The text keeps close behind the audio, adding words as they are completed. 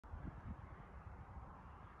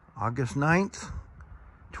August 9th,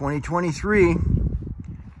 2023.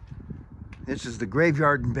 This is the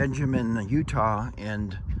graveyard in Benjamin, Utah,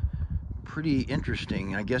 and pretty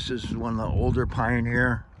interesting. I guess this is one of the older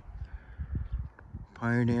pioneer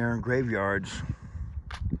graveyards.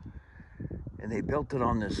 And they built it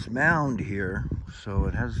on this mound here, so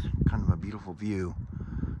it has kind of a beautiful view.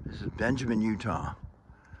 This is Benjamin, Utah.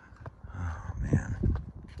 Oh, man.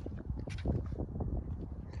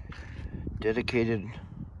 Dedicated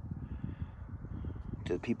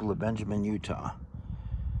to the people of Benjamin, Utah.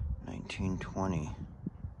 1920.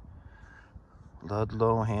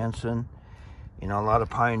 Ludlow, Hanson. You know, a lot of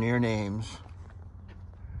pioneer names.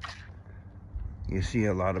 You see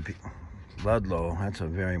a lot of people. Ludlow, that's a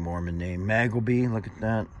very Mormon name. Magleby, look at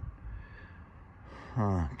that.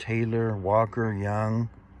 Taylor, Walker, Young,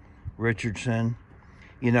 Richardson.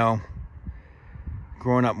 You know,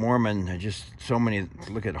 growing up Mormon, just so many.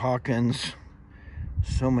 Look at Hawkins.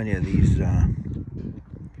 So many of these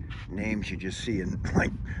names you just see in,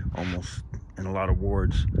 like, almost in a lot of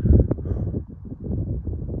wards.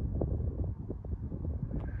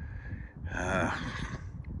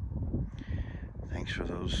 Thanks for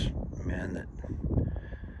those men that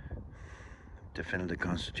defended the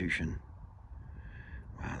Constitution.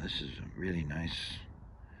 Wow, this is a really nice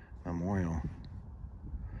memorial.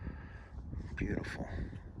 Beautiful.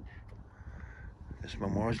 This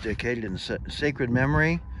memorial is dedicated in sacred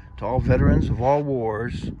memory to all veterans of all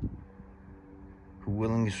wars who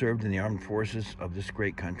willingly served in the armed forces of this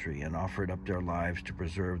great country and offered up their lives to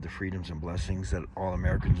preserve the freedoms and blessings that all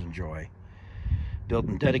Americans enjoy. Built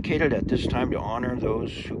and dedicated at this time to honor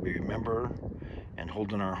those who we remember and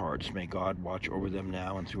hold in our hearts. May God watch over them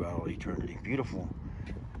now and throughout eternity. Beautiful.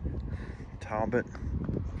 Talbot,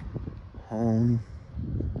 Hone,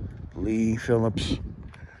 Lee, Phillips.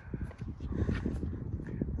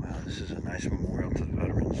 Wow, this is a nice memorial to the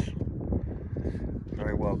veterans.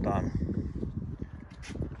 Very well done.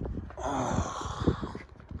 Oh.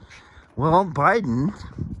 Well, Biden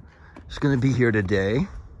is going to be here today.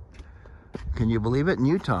 Can you believe it? In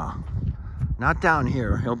Utah. Not down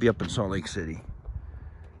here. He'll be up in Salt Lake City.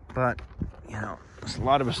 But, you know, a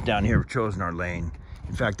lot of us down here have chosen our lane.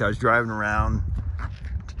 In fact, I was driving around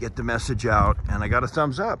to get the message out, and I got a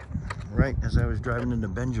thumbs up right as I was driving into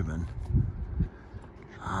Benjamin.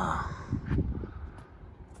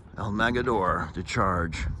 El Magador, the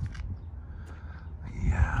charge.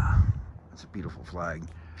 Yeah, it's a beautiful flag.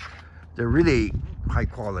 They're really high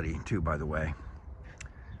quality too, by the way.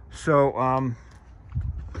 So, I'm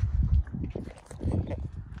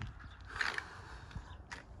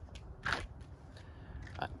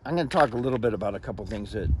going to talk a little bit about a couple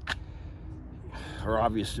things that are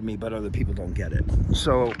obvious to me, but other people don't get it.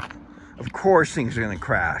 So, of course, things are going to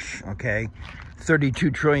crash, okay?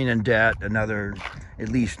 32 trillion in debt, another at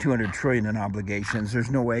least 200 trillion in obligations.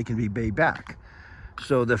 There's no way it can be paid back.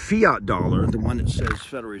 So the fiat dollar, the one that says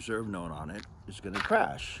Federal Reserve note on it, is going to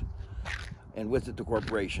crash. And with it, the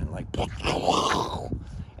corporation, like,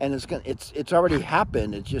 and it's already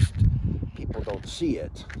happened. It's just people don't see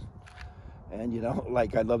it. And, you know,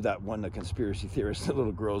 like, I love that one, the conspiracy theorist. The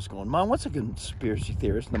little girl's going, "Mom, what's a conspiracy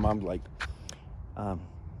theorist?" And the mom's like,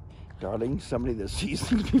 "Darling, somebody that sees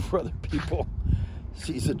things before other people,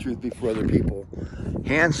 sees the truth before other people."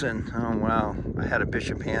 Hanson, oh wow, I had a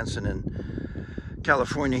Bishop Hanson in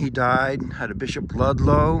California. He died. Had a Bishop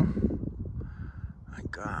Ludlow. My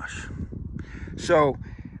gosh. So,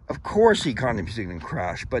 of course, the economy is going to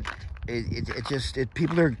crash, but they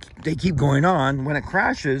keep going on. When it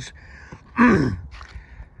crashes, then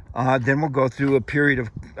we'll go through a period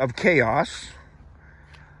of chaos.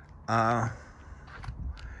 And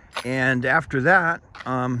after that,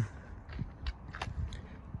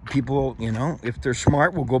 people, you know, if they're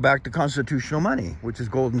smart, will go back to constitutional money, which is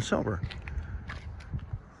gold and silver.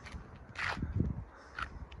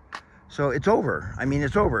 So it's over. I mean,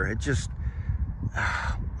 it's over. It just,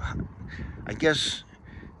 I guess,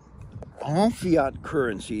 all fiat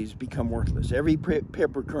currencies become worthless. Every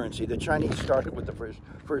paper currency, the Chinese started with the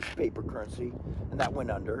first paper currency, and that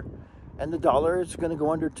went under. And the dollar is going to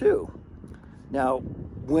go under too. Now,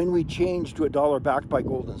 when we change to a dollar backed by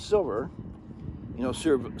gold and silver, you know,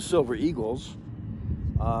 silver eagles,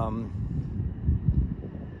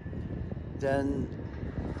 then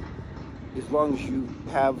as long as you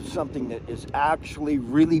have something that is actually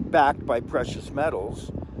really backed by precious metals,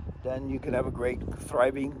 then you can have a great,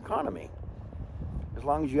 thriving economy. As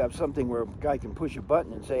long as you have something where a guy can push a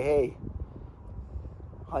button and say, "Hey,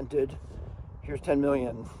 hunted, here's 10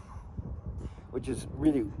 million, which is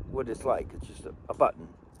really what it's like. It's just a button.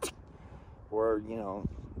 Or, you know,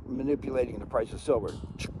 manipulating the price of silver.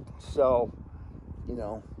 So, you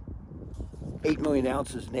know, 8 million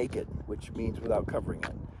ounces naked, which means without covering it.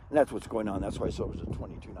 And that's what's going on. That's why silver's at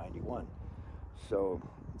 $22.91. So,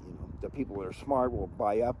 you know, the people that are smart will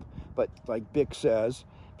buy up. But like Bick says,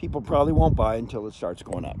 people probably won't buy until it starts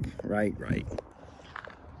going up. Right.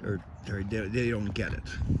 They don't get it.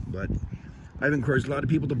 But I've encouraged a lot of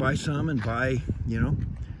people to buy some and buy, you know,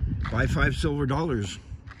 buy $5 silver.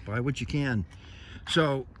 Buy what you can.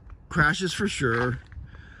 So, crashes for sure.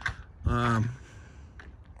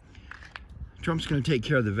 Trump's going to take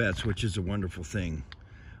care of the vets, which is a wonderful thing.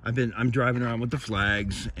 I'm driving around with the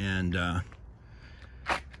flags and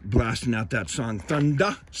blasting out that song,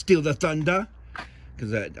 Thunder, Steal the Thunder,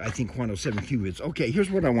 because I think 107Q is. Okay, here's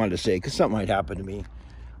what I wanted to say, because something might happen to me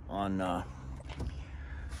on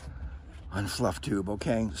Fluff Tube,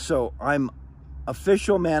 okay? So I'm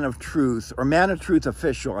official Man of Truth, or Man of Truth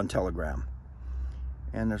official on Telegram.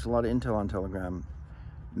 And there's a lot of intel on Telegram.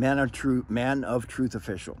 Man of Truth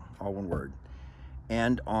official, all one word.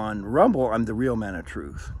 And on Rumble, I'm the real Man of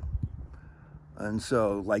Truth. And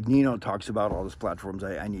so, like Nino talks about all those platforms,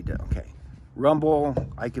 I need to, okay. Rumble,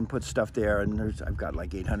 I can put stuff there, and I've got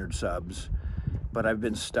like 800 subs, but I've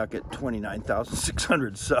been stuck at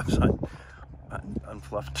 29,600 subs on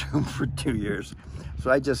Fluff Tube for 2 years. So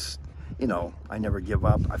I just, you know, I never give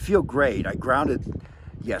up. I feel great. I grounded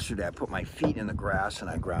yesterday. I put my feet in the grass and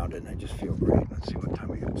I grounded, and I just feel great. Let's see what time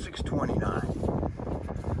we got. 6:29.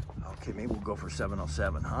 Okay, maybe we'll go for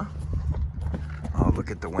 7:07, huh? Oh, look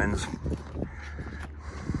at the winds.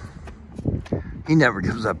 He never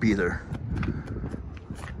gives up either.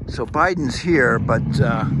 So Biden's here, but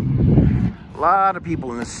a lot of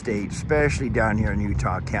people in the state, especially down here in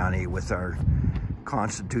Utah County with our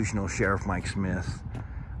constitutional sheriff, Mike Smith,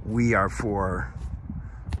 we are for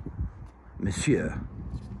Monsieur.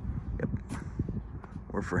 Yep,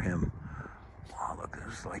 we're for him. Oh, look,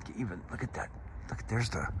 there's like even, look at that. Look, there's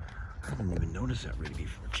the, I didn't even notice that really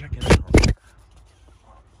before. Check it out.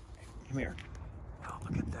 Come here. Oh,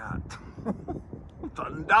 look at that.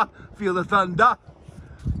 Thunder. Feel the thunder.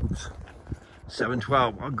 Oops.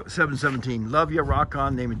 7:12. I'll go 7:17. Love you. Rock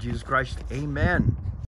on. Name of Jesus Christ. Amen.